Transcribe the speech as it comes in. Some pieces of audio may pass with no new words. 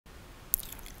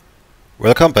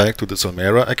Welcome back to the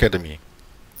Solmera Academy.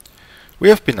 We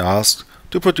have been asked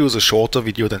to produce a shorter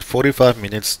video than 45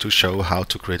 minutes to show how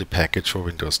to create a package for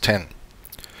Windows 10.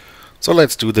 So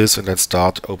let's do this and let's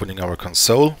start opening our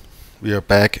console. We are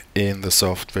back in the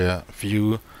software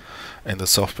view in the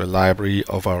software library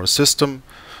of our system,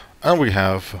 and we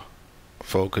have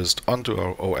focused onto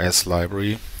our OS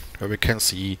library where we can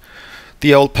see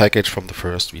the old package from the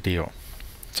first video.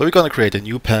 So we're going to create a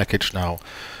new package now.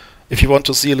 If you want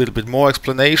to see a little bit more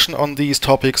explanation on these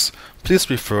topics, please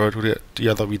refer to the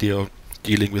other video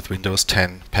dealing with Windows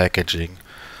 10 packaging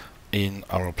in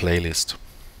our playlist.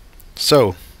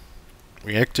 So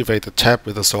we activate the tab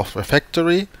with the software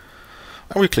factory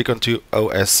and we click onto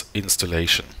OS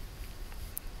installation.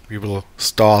 We will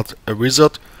start a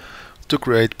wizard to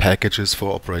create packages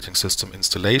for operating system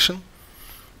installation,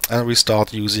 and we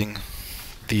start using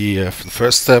the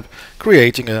first step,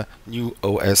 creating a new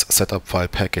OS setup file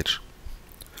package.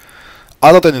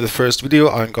 Other than in the first video,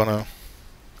 I'm gonna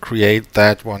create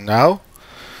that one now.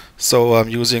 So I'm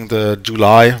using the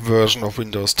July version of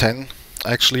Windows 10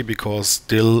 actually, because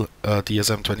still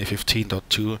DSM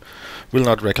 2015.2 will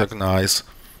not recognize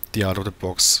the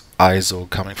out-of-the-box ISO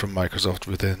coming from Microsoft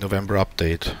with the November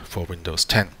update for Windows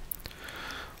 10.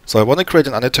 So I want to create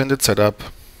an unattended setup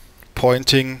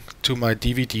pointing to my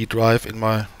DVD drive in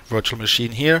my virtual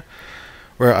machine here,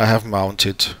 where I have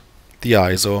mounted the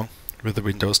ISO with the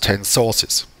Windows 10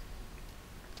 sources.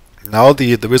 Now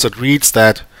the wizard reads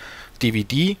that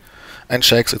DVD and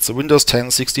checks it's a Windows 10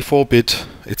 64-bit,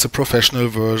 it's a professional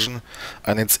version,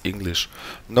 and it's English.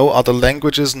 No other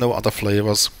languages, no other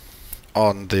flavors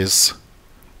on this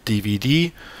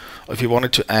DVD. If you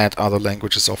wanted to add other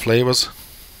languages or flavors,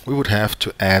 we would have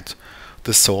to add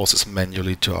the sources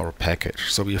manually to our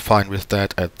package. So we're fine with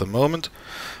that at the moment.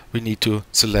 We need to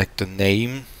select the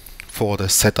name for the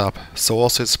setup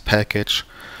sources package.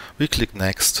 We click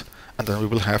next, and then we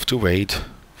will have to wait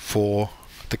for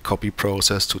the copy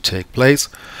process to take place.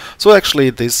 So actually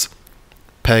this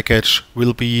package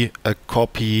will be a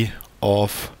copy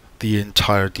of the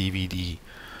entire DVD.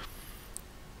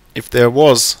 If there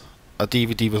was a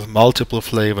DVD with multiple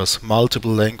flavors,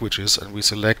 multiple languages, and we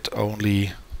select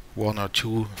only one or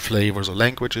two flavors or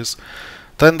languages,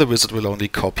 then the wizard will only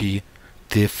copy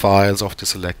the files of the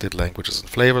selected languages and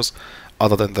flavors.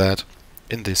 Other than that,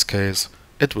 in this case,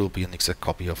 it will be an exact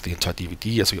copy of the entire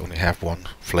DVD, as we only have one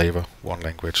flavor, one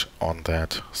language on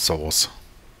that source.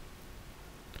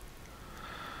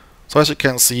 So as you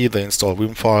can see, the install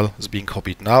Vim file is being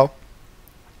copied now,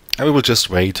 and we will just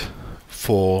wait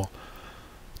for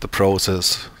the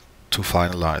process to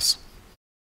finalize.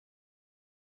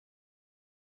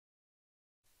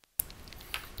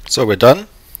 So we're done.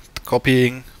 The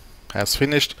copying has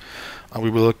finished, and we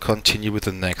will continue with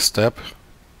the next step,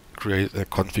 create a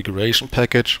configuration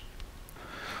package.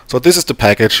 So this is the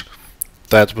package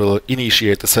that will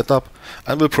initiate the setup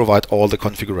and will provide all the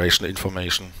configuration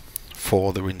information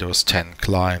for the Windows 10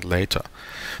 client later.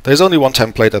 There is only one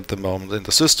template at the moment in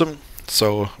the system,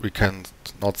 so we can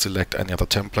not select any other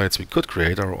templates. We could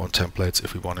create our own templates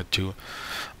if we wanted to.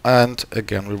 And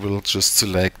again, we will just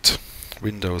select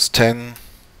Windows 10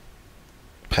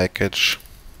 package.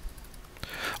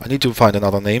 I need to find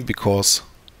another name because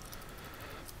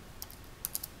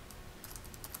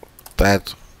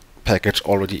that package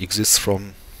already exists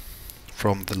from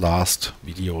the last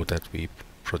video that we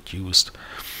produced.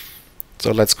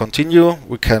 So let's continue.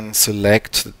 We can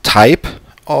select the type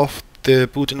of the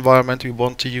boot environment we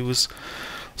want to use.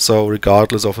 So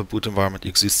regardless of a boot environment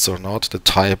exists or not, the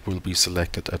type will be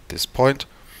selected at this point.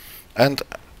 And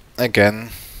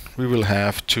again, we will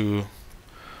have to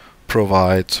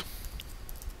provide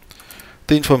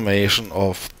the information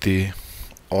of the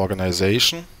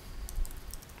organization.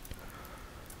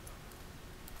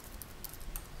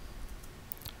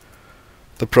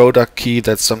 The product key,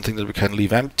 that's something that we can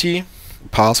leave empty.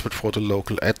 Password for the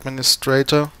local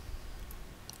administrator.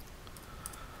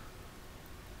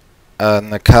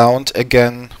 An account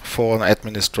again for an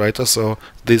administrator, so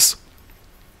this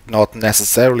not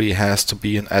necessarily has to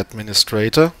be an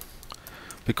administrator,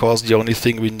 because the only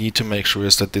thing we need to make sure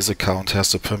is that this account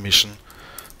has the permission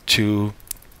to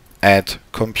add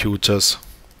computers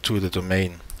to the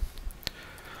domain.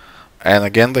 And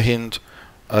again, the hint,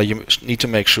 you need to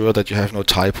make sure that you have no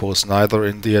typos, neither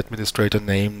in the administrator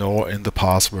name, nor in the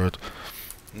password,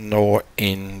 nor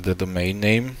in the domain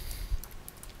name,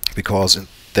 because in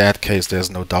that case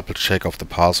there's no double check of the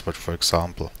password, for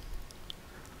example.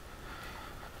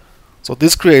 So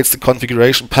this creates the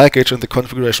configuration package, and the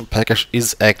configuration package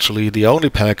is actually the only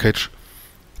package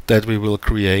that we will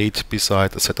create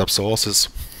beside the setup sources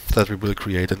that we will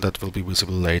create and that will be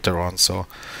visible later on. So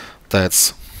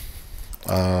that's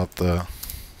the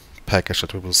package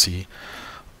that we will see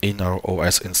in our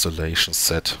OS installation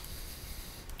set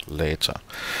later.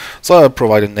 So I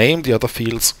provide a name. The other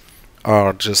fields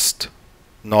are just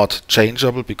not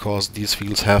changeable because these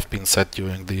fields have been set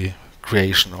during the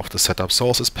creation of the setup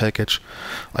sources package.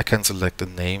 I can select the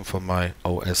name for my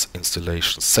OS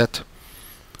installation set.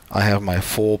 I have my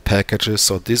 4 packages,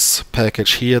 so this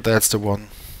package here, that's the one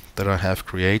that I have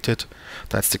created.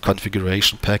 That's the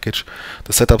configuration package.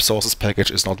 The setup sources package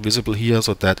is not visible here,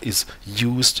 so that is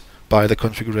used by the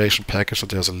configuration package, so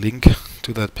there's a link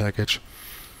to that package.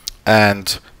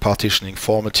 And partitioning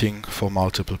formatting for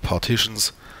multiple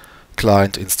partitions,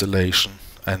 client installation,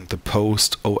 and the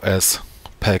post OS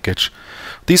package.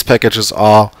 These packages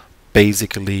are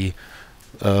basically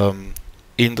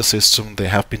in the system. They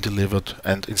have been delivered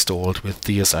and installed with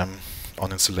DSM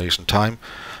on installation time,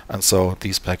 and so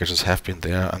these packages have been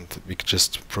there, and we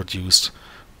just produced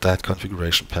that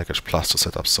configuration package plus the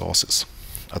setup sources.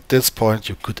 At this point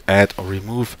you could add or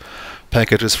remove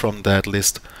packages from that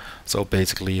list. So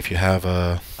basically, if you have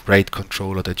a RAID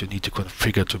controller that you need to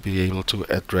configure to be able to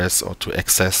address or to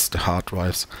access the hard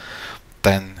drives,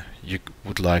 then you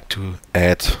would like to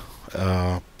add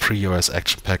a pre-OS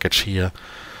action package here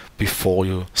before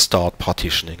you start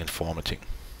partitioning and formatting.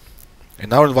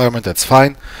 In our environment, that's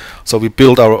fine. So we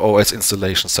build our OS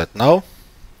installation set now,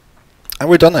 and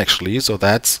we're done actually. So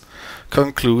that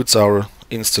concludes our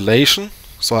installation.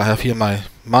 So I have here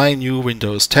my new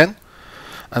Windows 10,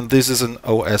 and this is an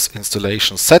OS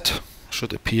installation set.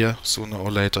 Should appear sooner or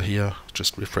later here.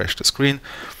 Just refresh the screen.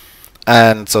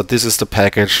 And so this is the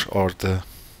package, or the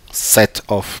set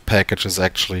of packages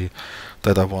actually,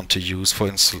 that I want to use for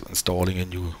installing a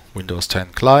new Windows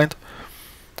 10 client.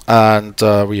 And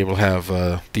we will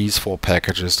have these 4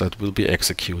 packages that will be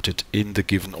executed in the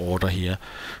given order here.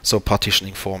 So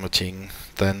partitioning, formatting,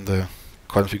 then the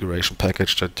configuration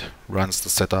package that runs the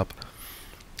setup,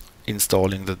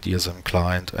 installing the DSM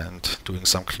client, and doing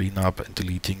some cleanup and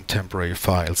deleting temporary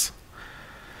files.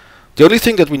 The only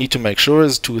thing that we need to make sure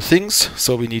is 2 things.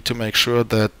 So we need to make sure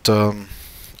that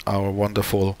our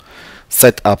wonderful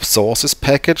setup sources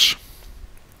package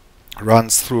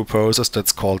runs through a process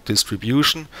that's called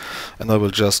distribution, and I will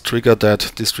just trigger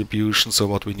that distribution. So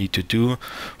what we need to do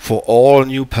for all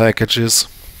new packages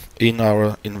in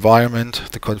our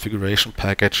environment, the configuration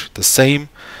package the same,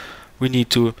 we need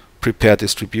to prepare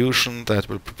distribution that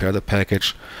will prepare the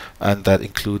package, and that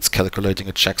includes calculating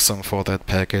a checksum for that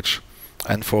package.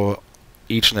 And for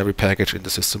each and every package in the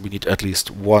system, we need at least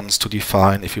once to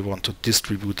define if you want to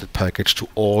distribute the package to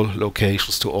all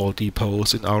locations, to all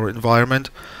depots in our environment,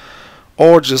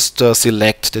 or just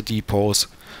select the depots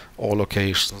or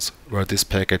locations where this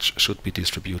package should be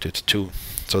distributed to.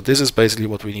 So this is basically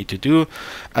what we need to do,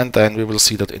 and then we will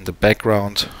see that in the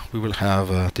background we will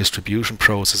have a distribution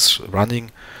process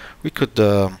running. We could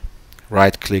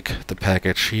right-click the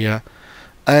package here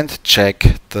and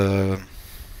check the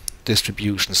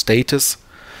distribution status,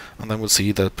 and then we'll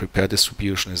see that prepare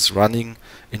distribution is running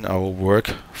in our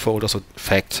work folder. So in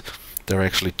fact, there are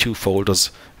actually 2 folders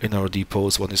in our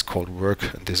depots. One is called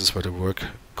work, and this is where the work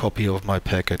copy of my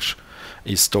package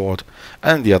is stored,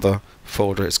 and the other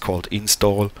folder is called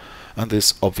install, and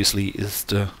this obviously is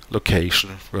the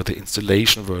location where the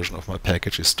installation version of my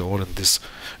package is stored, and this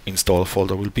install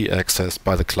folder will be accessed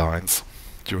by the clients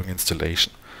during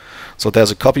installation. So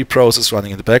there's a copy process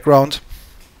running in the background,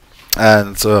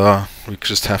 and we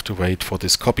just have to wait for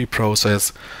this copy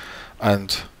process,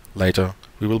 and later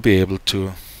we will be able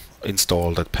to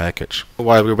install that package.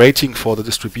 While we're waiting for the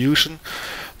distribution,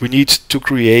 we need to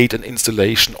create an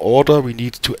installation order. We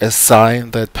need to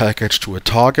assign that package to a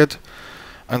target,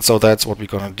 and so that's what we're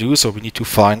going to do. So we need to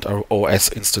find our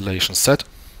OS installation set.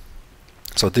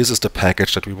 So this is the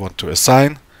package that we want to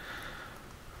assign.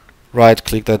 Right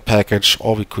click that package,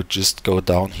 or we could just go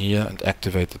down here and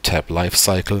activate the tab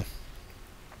lifecycle,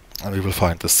 and we will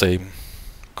find the same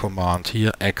command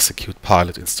here, execute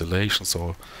pilot installation.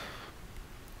 So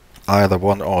either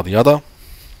one or the other.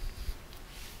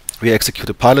 We execute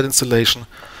a pilot installation.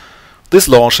 This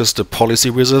launches the policy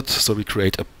wizard, so we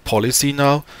create a policy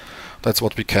now. That's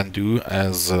what we can do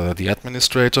as the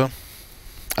administrator.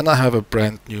 And I have a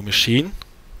brand new machine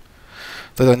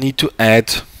that I need to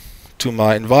add to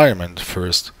my environment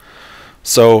first.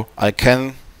 So I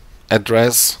can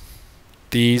address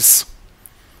these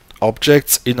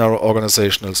objects in our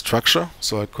organizational structure.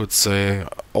 So I could say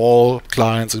all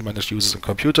clients and managed users and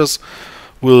computers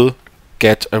will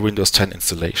get a Windows 10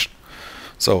 installation.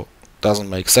 So doesn't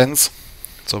make sense.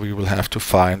 So we will have to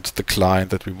find the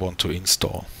client that we want to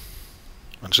install.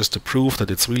 And just to prove that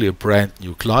it's really a brand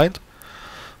new client,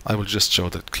 I will just show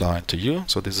that client to you.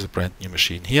 So this is a brand new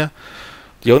machine here.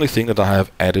 The only thing that I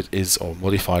have added is, or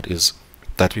modified, is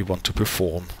that we want to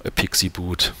perform a PXE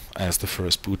boot as the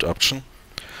first boot option.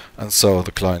 And so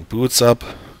the client boots up,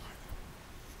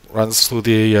 runs through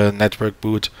the network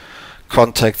boot,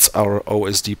 contacts our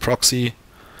OSD proxy.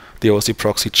 The OSD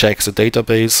proxy checks the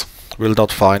database, will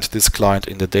not find this client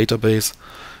in the database,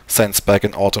 sends back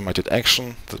an automated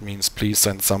action. That means please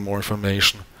send some more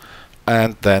information.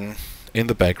 And then in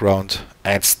the background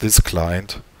adds this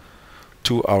client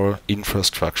to our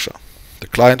infrastructure. The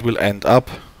client will end up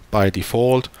by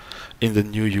default in the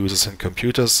new users and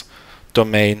computers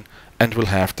domain and will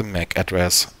have the MAC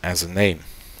address as a name.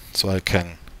 So I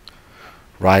can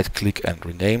right click and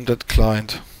rename that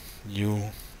client,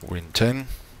 new Win10,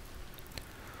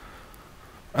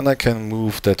 and I can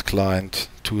move that client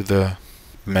to the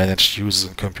managed users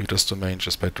and computers domain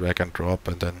just by drag and drop,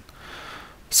 and then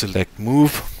select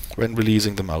move when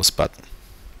releasing the mouse button.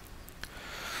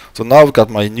 So now I've got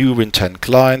my new Win10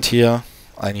 client here.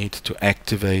 I need to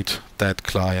activate that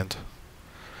client.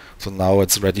 So now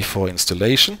it's ready for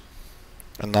installation,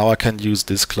 and now I can use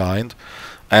this client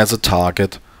as a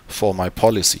target for my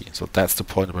policy. So that's the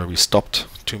point where we stopped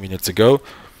 2 minutes ago.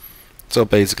 So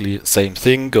basically same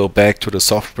thing, go back to the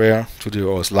software, to the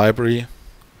OS library,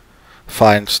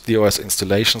 find the OS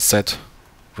installation set,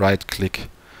 right click,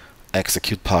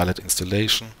 execute pilot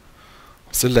installation,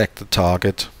 select the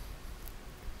target,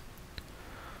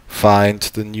 find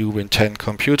the new Win10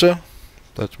 computer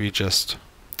that we just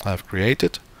have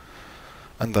created,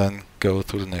 and then go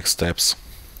through the next steps.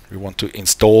 We want to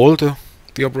install the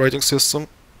operating system,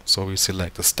 so we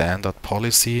select the standard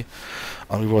policy,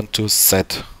 and we want to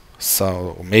set,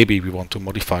 so maybe we want to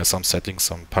modify some settings,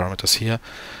 some parameters here,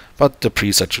 but the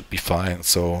preset should be fine.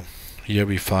 So here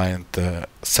we find the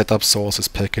setup sources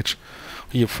package,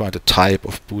 here we find the type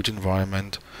of boot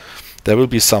environment. There will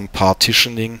be some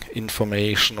partitioning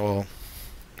information or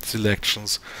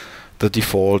selections. The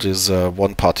default is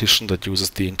one partition that uses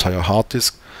the entire hard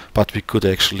disk, but we could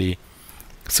actually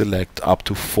select up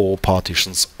to 4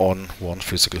 partitions on one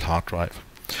physical hard drive.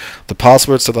 The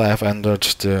passwords that I have entered,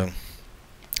 the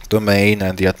domain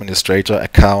and the administrator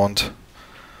account,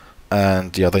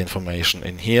 and the other information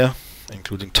in here,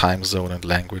 including time zone and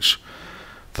language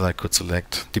that I could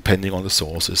select depending on the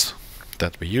sources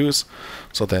that we use.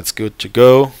 So that's good to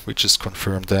go. We just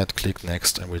confirm that, click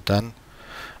next, and we're done.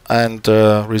 And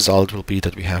the result will be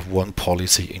that we have one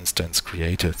policy instance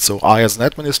created. So I as an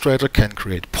administrator can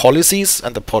create policies,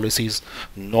 and the policies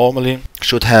normally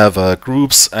should have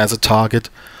groups as a target,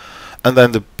 and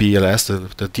then the BLS,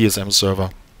 the DSM server,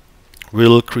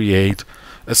 will create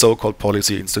a so-called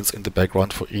policy instance in the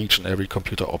background for each and every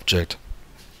computer object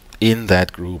in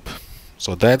that group.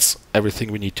 So that's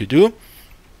everything we need to do.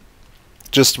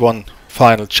 Just one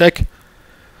final check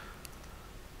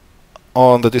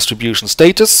on the distribution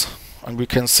status, and we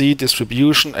can see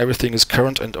distribution, everything is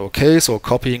current and okay, so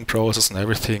copying process and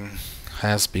everything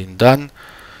has been done,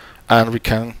 and we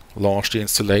can launch the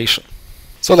installation.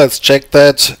 So let's check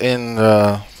that in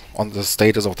on the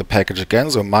status of the package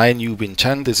again. So my new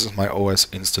Win10, this is my OS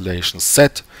installation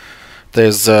set.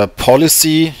 There's a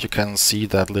policy, you can see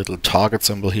that little target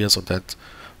symbol here, so that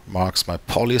marks my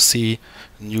policy,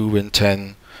 new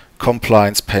Win10,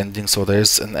 compliance pending, so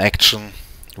there's an action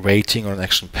waiting or an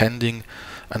action pending,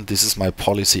 and this is my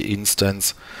policy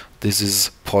instance. This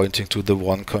is pointing to the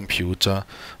one computer.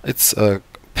 It's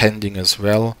pending as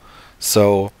well,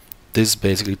 so this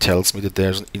basically tells me that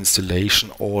there's an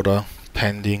installation order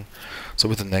pending. So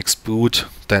with the next boot,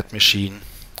 that machine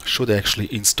should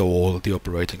actually install the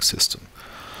operating system.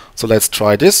 So let's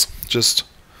try this. Just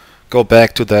go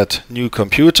back to that new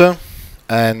computer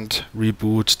and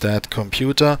reboot that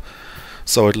computer.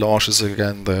 So it launches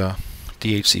again the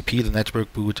DHCP, the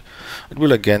network boot. It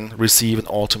will again receive an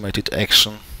automated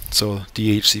action. So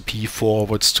DHCP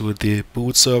forwards to the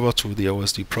boot server, to the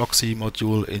OSD proxy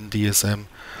module in DSM.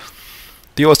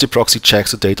 The OSD proxy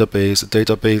checks the database. The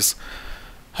database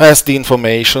has the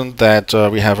information that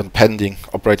we have a pending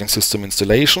operating system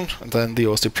installation, and then the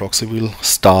OSD proxy will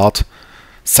start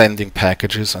sending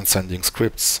packages and sending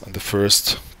scripts. And the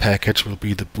first package will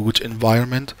be the boot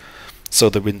environment, so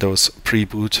the Windows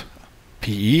pre-boot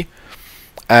PE.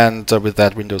 And with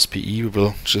that Windows PE, we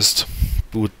will just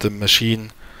boot the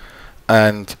machine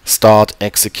and start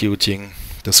executing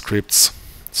the scripts.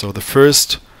 So the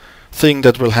first thing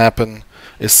that will happen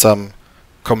is some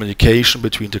communication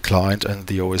between the client and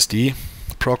the OSD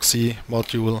proxy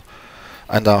module,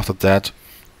 and after that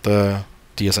the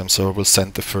DSM server will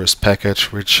send the first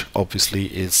package, which obviously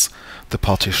is the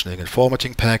partitioning and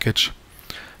formatting package.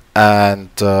 And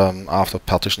after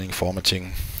partitioning and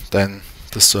formatting, then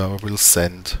the server will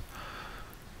send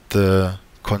the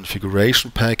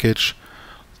configuration package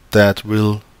that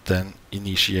will then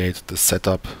initiate the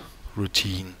setup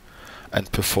routine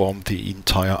and perform the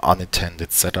entire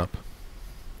unattended setup.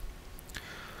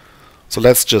 So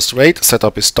let's just wait.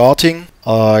 Setup is starting.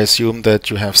 I assume that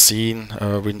you have seen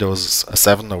Windows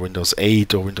 7 or Windows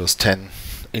 8 or Windows 10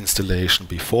 installation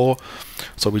before,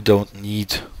 so we don't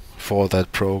need for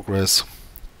that progress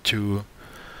to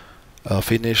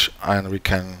finish, and we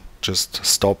can just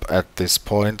stop at this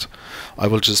point. I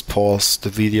will just pause the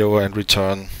video and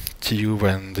return to you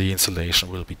when the installation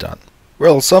will be done.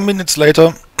 Well, some minutes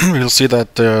later we'll see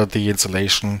that the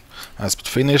installation has been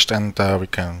finished, and we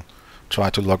can try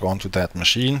to log on to that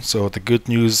machine. So the good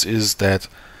news is that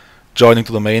joining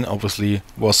the domain obviously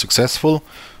was successful,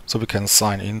 so we can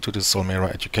sign into the Solmera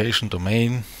Education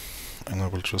domain, and I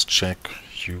will just check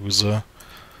user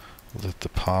with the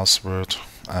password,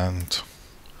 and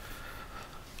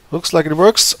looks like it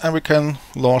works, and we can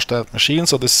launch that machine.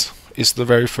 So this is the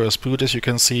very first boot, as you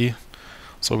can see.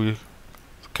 So we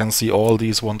can see all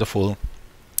these wonderful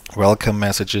welcome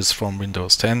messages from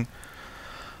Windows 10.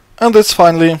 And this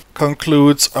finally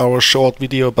concludes our short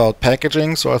video about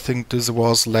packaging. So I think this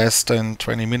was less than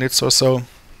 20 minutes or so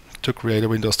to create a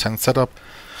Windows 10 setup,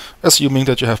 assuming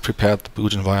that you have prepared the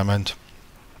boot environment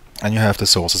and you have the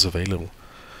sources available.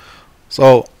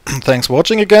 So thanks for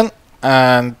watching again,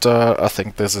 and I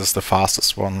think this is the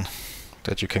fastest one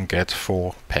that you can get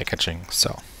for packaging.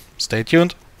 So stay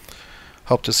tuned.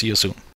 Hope to see you soon.